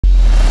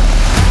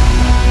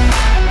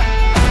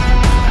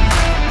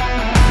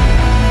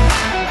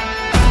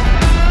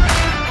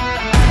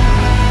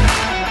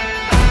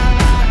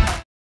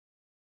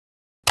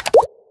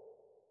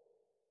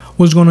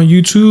What's going on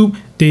YouTube?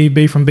 Dave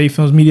Bay from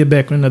Beyfilmz Media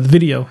back with another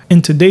video.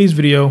 In today's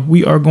video,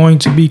 we are going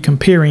to be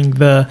comparing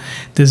the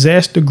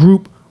disaster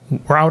group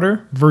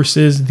router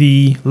versus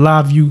the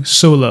LiveU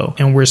Solo,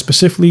 and we're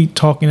specifically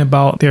talking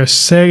about their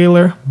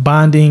cellular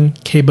bonding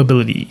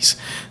capabilities.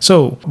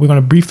 So we're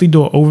going to briefly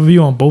do an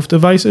overview on both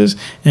devices,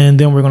 and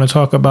then we're going to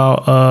talk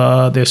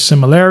about their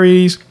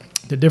similarities,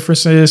 the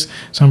differences,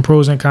 some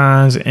pros and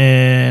cons,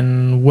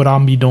 and what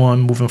I'll be doing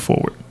moving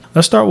forward.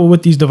 Let's start with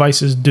what these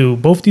devices do.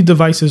 Both these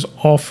devices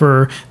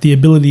offer the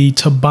ability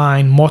to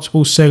bind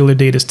multiple cellular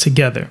data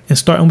together. And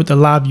starting with the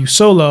LiveU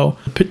Solo,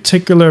 the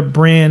particular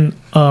brand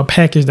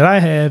package that I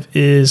have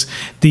is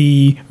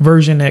the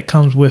version that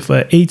comes with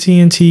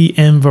AT&T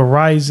and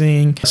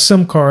Verizon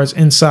SIM cards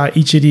inside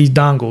each of these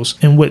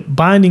dongles. And what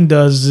binding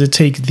does is it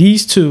takes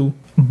these two,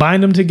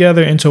 bind them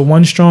together into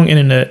one strong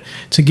internet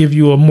to give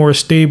you a more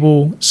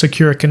stable,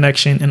 secure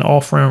connection and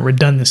offering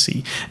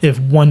redundancy if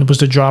one was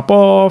to drop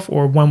off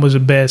or one was a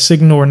bad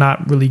signal or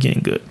not really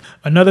getting good.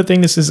 Another thing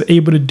this is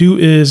able to do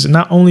is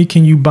not only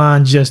can you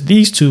bind just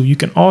these two, you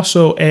can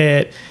also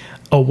add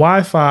a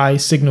Wi-Fi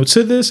signal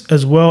to this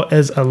as well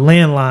as a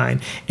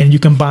landline, and you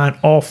can bind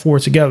all four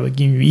together,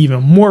 giving you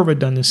even more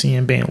redundancy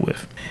and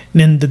bandwidth.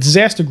 And then the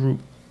disaster group.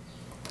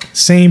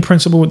 Same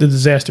principle with the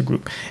disaster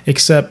group,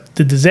 except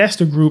the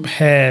disaster group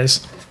has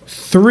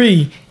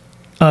three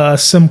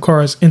SIM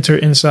cards enter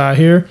inside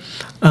here,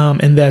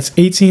 and that's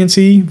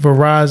AT&T,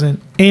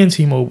 Verizon, and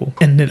T-Mobile.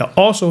 And then it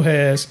also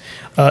has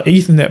an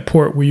Ethernet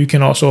port where you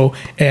can also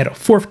add a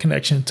fourth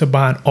connection to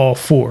bind all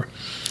four.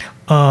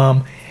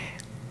 I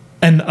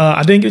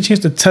didn't get a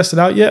chance to test it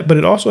out yet, but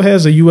it also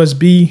has a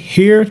USB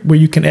here where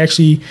you can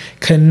actually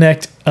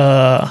connect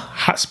a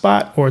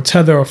hotspot or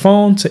tether a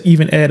phone to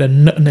even add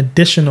an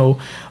additional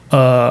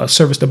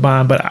service to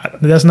bind. But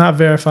that's not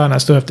verified, and I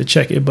still have to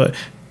check it. But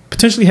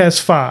potentially has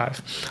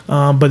 5,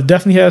 but it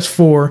definitely has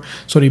 4.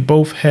 So they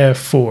both have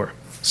 4.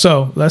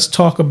 So let's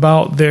talk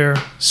about their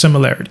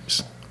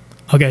similarities.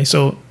 Okay,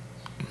 so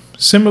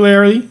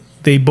similarly,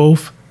 they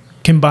both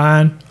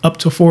combine up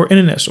to 4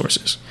 internet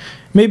sources,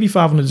 maybe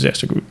 5 on the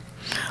disaster group.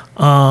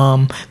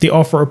 They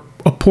offer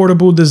a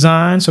portable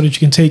design so that you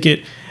can take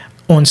it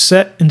on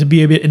set and to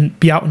be able to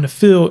be out in the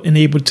field and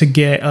able to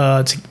get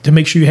to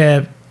make sure you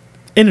have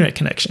internet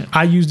connection.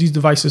 I use these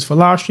devices for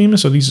live streaming,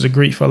 so these are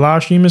great for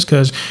live streamers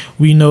because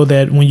we know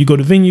that when you go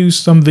to venues,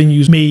 some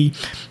venues may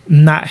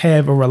not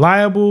have a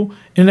reliable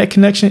internet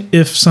connection,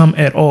 if some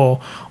at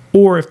all.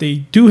 Or if they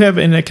do have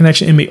an internet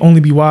connection, it may only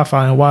be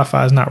Wi-Fi, and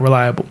Wi-Fi is not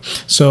reliable.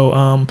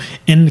 So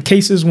in the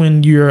cases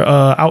when you're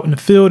out in the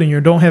field and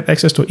you don't have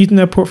access to an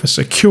Ethernet port for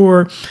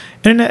secure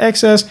internet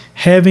access,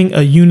 having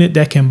a unit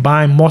that can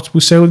bind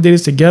multiple cellular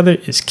data together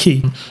is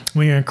key.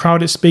 When you're in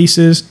crowded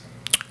spaces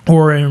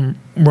or in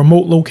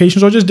remote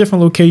locations or just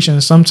different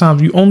locations,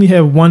 sometimes you only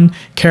have one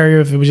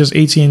carrier. If it was just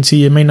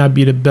AT&T, it may not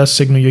be the best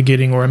signal you're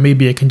getting, or it may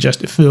be a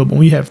congested field. But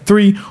when you have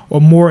 3 or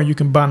more and you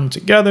can bind them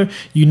together,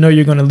 you know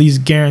you're going to at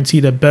least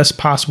guarantee the best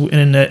possible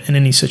internet in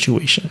any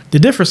situation. The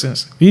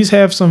differences, these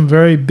have some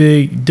very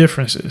big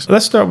differences.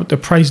 Let's start with the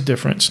price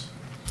difference.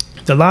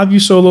 The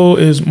LiveU Solo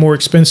is more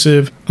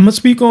expensive. I'm gonna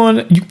speak on,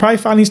 you can probably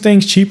find these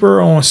things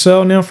cheaper on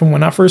sale now from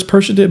when I first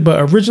purchased it,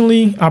 but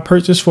originally I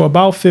purchased for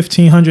about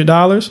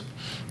 $1,500.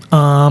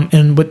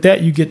 And with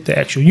that, you get the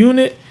actual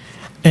unit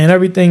and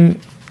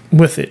everything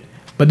with it.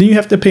 But then you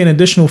have to pay an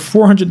additional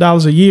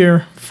 $400 a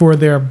year for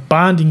their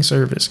bonding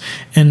service.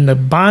 And the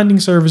bonding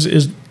service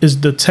is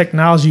the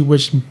technology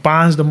which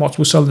binds the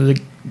multiple cellular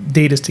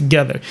data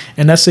together.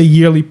 And that's a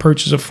yearly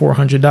purchase of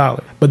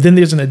 $400. But then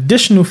there's an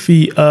additional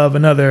fee of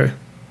another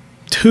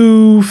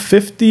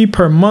 $250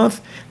 per month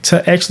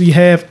to actually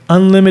have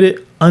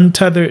unlimited,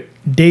 untethered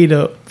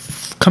data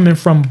coming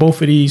from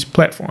both of these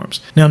platforms.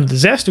 Now, in the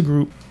disaster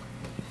group,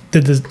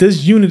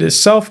 this unit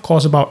itself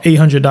costs about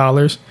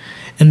 $800,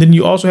 and then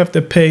you also have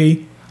to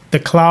pay the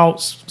cloud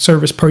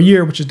service per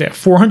year, which is that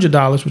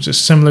 $400, which is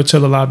similar to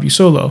the LiveU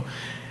Solo.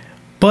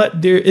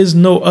 But there is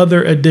no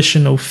other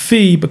additional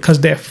fee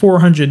because that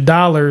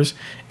 $400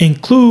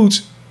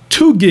 includes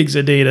 2 gigs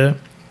of data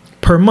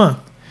per month.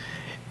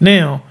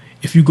 Now,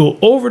 if you go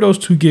over those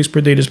 2 gigs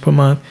per data per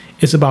month,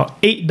 it's about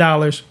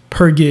 $8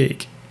 per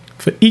gig.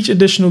 For each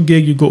additional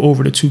gig, you go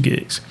over the 2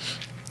 gigs.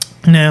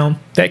 Now,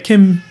 that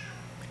can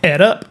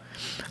add up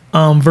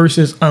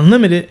versus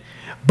unlimited,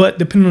 but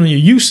depending on your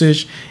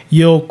usage,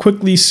 you'll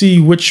quickly see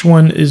which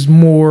one is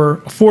more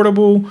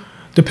affordable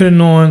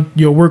depending on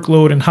your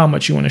workload and how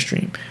much you want to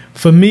stream.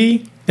 For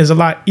me, it's a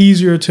lot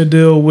easier to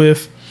deal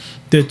with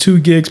the 2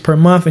 gigs per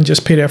month and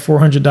just pay that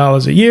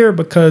 $400 a year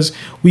because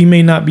we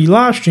may not be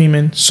live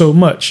streaming so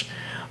much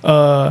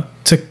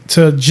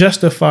to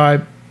justify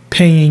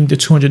paying the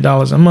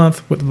 $200 a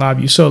month with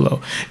LiveU Solo.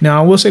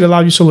 Now, I will say the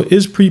LiveU Solo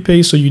is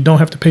prepaid, so you don't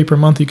have to pay per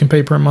month. You can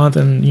pay per month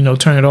and, you know,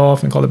 turn it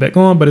off and call it back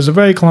on. But it's a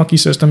very clunky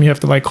system. You have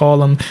to like call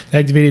them,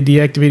 activate it,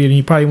 deactivate it, and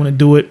you probably want to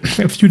do it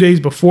a few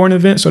days before an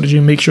event so that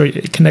you make sure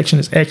your connection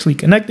is actually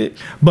connected.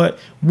 But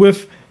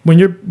with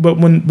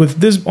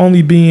this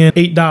only being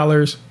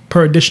 $8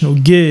 per additional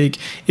gig,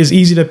 it's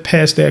easy to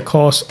pass that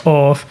cost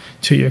off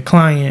to your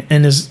client.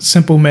 And it's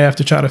simple math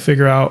to try to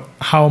figure out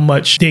how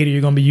much data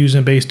you're going to be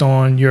using based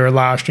on your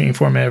live stream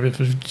format,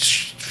 if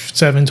it's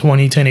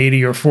 720,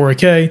 1080, or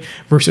 4K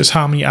versus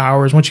how many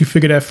hours. Once you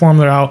figure that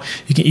formula out,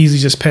 you can easily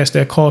just pass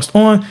that cost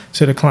on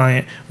to the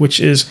client, which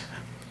is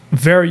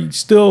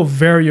still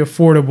very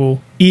affordable,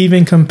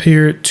 even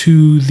compared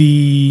to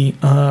the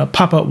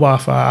pop-up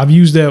Wi-Fi. I've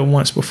used that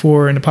once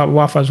before, and the pop-up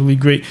Wi-Fi is really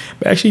great.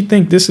 But I actually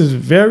think this is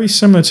very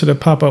similar to the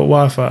pop-up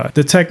Wi-Fi.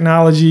 The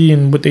technology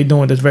and what they're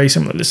doing is very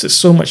similar. This is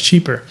so much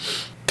cheaper.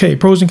 Okay,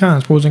 pros and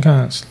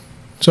cons.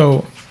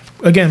 So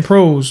again,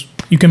 pros,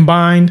 you can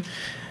bind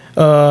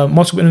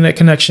multiple internet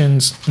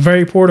connections,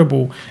 very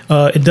portable.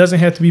 It doesn't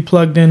have to be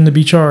plugged in to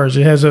be charged.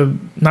 It has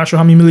not sure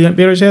how many milliamp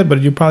hours it has,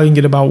 but you probably can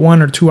get about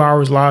 1 or 2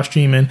 hours live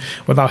streaming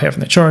without having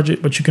to charge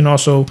it. But you can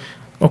also,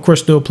 of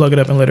course, still plug it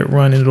up and let it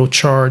run, and it'll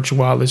charge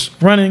while it's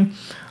running.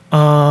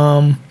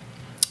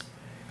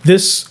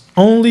 This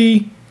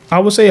only, I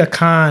would say a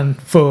con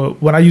for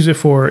what I use it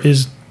for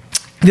is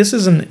this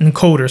is an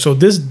encoder, so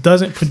this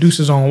doesn't produce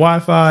its own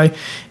Wi-Fi.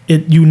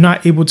 You're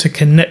not able to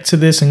connect to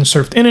this and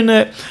surf the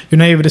internet. You're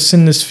not able to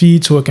send this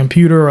feed to a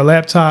computer or a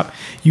laptop.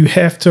 You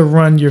have to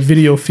run your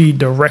video feed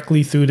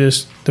directly through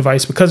this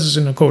device because it's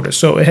an encoder.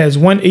 So it has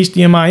one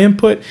HDMI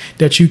input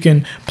that you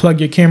can plug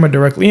your camera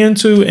directly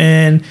into,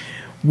 and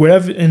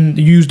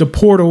use the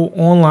portal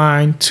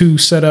online to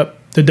set up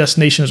the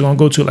destination is going to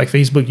go to, like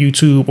Facebook,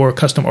 YouTube, or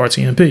custom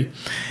RTMP.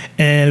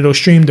 And it'll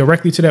stream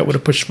directly to that with a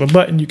push of a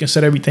button. You can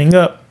set everything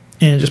up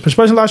and just push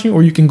live stream,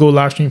 or you can go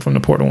live stream from the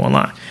portal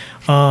online.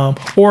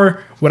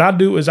 Or what I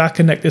do is I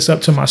connect this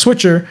up to my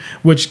switcher,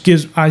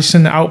 I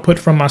send the output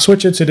from my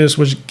switcher to this,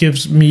 which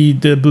gives me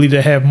the ability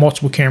to have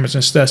multiple cameras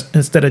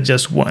instead of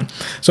just one.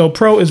 So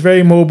Pro is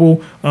very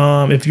mobile.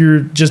 If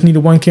you just need a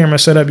one camera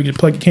setup, you can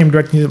plug your camera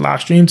directly to the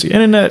live stream to the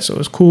internet. So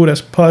it's cool,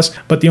 that's plus.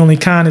 But the only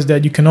con is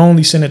that you can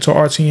only send it to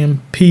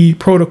RTMP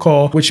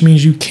protocol, which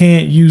means you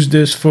can't use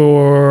this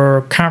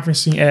for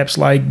conferencing apps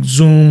like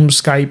Zoom,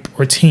 Skype,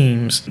 or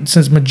Teams.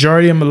 Since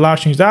majority of my live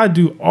streams that I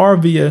do are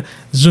via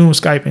Zoom,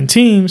 Skype, and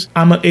Teams,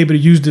 I'm unable to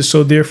use this,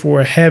 so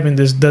therefore having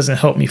this doesn't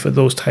help me for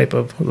those type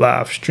of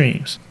live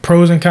streams.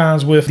 Pros and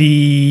cons with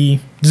the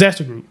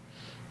disaster group.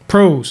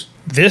 Pros,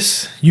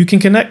 this you can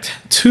connect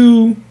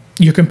to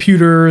your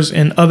computers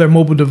and other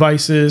mobile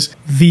devices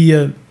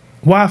via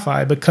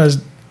Wi-Fi,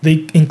 because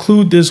they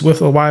include this with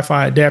a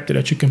Wi-Fi adapter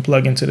that you can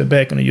plug into the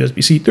back on a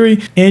USB-C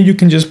 3, and you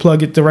can just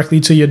plug it directly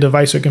to your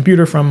device or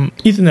computer from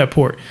Ethernet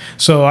port.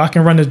 So I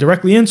can run this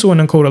directly into an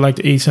encoder like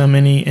the ATEM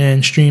Mini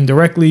and stream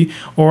directly,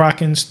 or I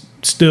can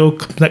still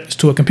connect this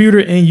to a computer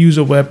and use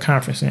a web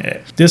conferencing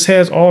app. This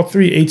has all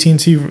three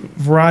AT&T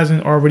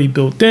Verizon already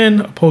built in,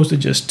 opposed to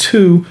just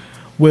two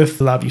with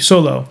LiveU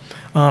Solo.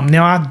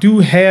 Now I do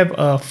have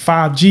a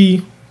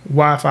 5G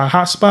Wi-Fi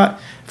hotspot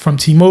from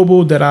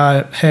T-Mobile that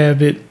I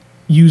have it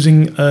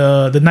using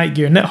the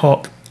Netgear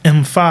Nethawk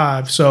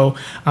M5. So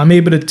I'm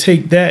able to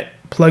take that,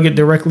 plug it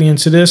directly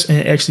into this,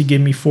 and actually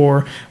give me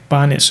 4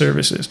 bonded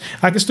services.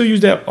 I can still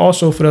use that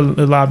also for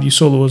the LiveU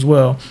Solo as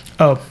well.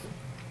 Oh,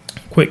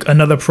 quick,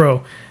 another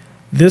pro.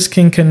 This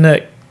can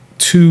connect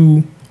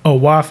to a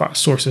Wi-Fi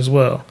source as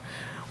well,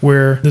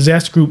 where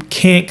Disaster Group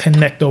can't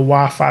connect a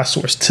Wi-Fi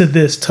source to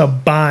this to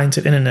bind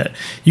to the internet.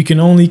 You can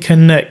only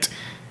connect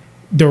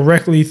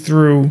directly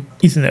through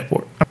Ethernet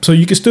port. So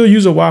you can still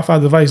use a Wi-Fi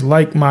device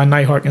like my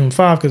Nighthawk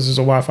M5 because it's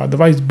a Wi-Fi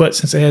device, but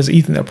since it has an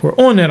Ethernet port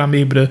on it, I'm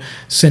able to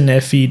send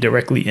that feed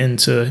directly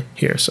into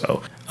here.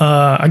 So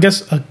I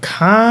guess a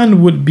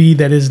con would be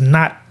that it's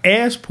not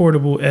as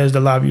portable as the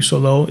LiveU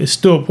Solo. It's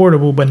still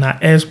portable, but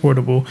not as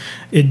portable.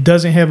 It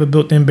doesn't have a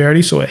built-in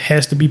battery, so it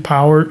has to be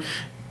powered.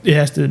 It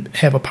has to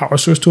have a power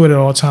source to it at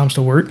all times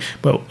to work.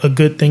 But a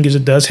good thing is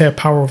it does have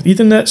power with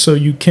Ethernet, so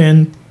you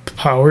can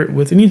power it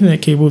with an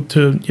Ethernet cable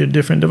to your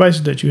different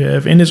devices that you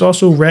have. And it's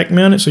also rack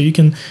mounted, so you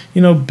can,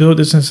 build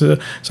this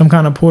into some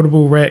kind of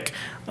portable rack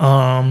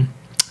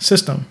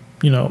system,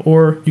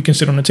 or you can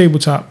sit on the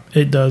tabletop.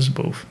 It does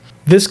both.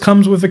 This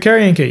comes with a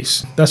carrying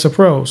case. That's a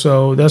pro.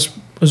 So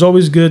it's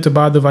always good to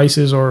buy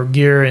devices or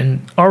gear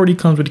and already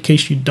comes with a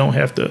case. You don't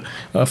have to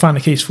find a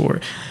case for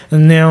it.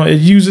 And now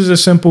it uses a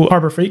simple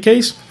Harbor Freight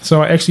case.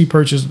 So I actually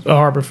purchased a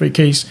Harbor Freight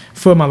case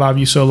for my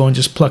LiveU Solo and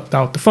just plucked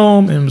out the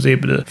foam and was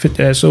able to fit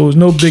that. So it was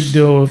no big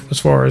deal as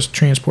far as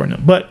transporting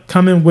it. But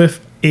coming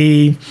with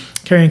a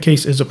carrying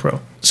case is a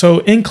pro. So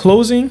in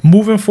closing,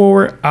 moving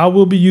forward, I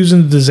will be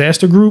using the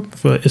Disaster Group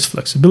for its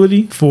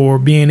flexibility, for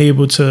being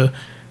able to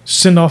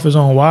send off his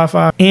own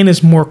Wi-Fi, and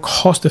it's more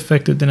cost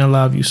effective than a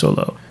LiveU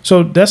Solo.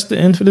 So that's the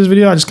end for this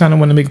video. I just kind of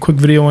want to make a quick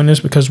video on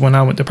this because when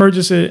I went to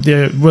purchase it,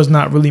 there was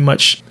not really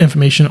much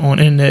information on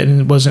internet,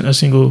 and it wasn't a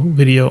single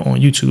video on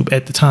YouTube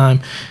at the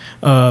time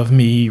of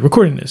me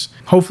recording this.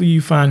 Hopefully you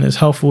find this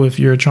helpful if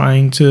you're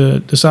trying to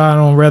decide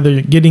on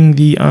whether getting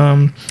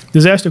the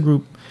Disaster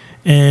Group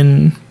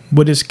and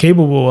what it's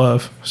capable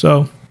of.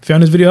 So if you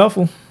found this video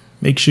helpful,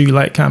 make sure you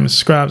like, comment,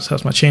 subscribe. This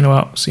helps my channel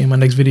out. See you in my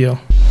next video.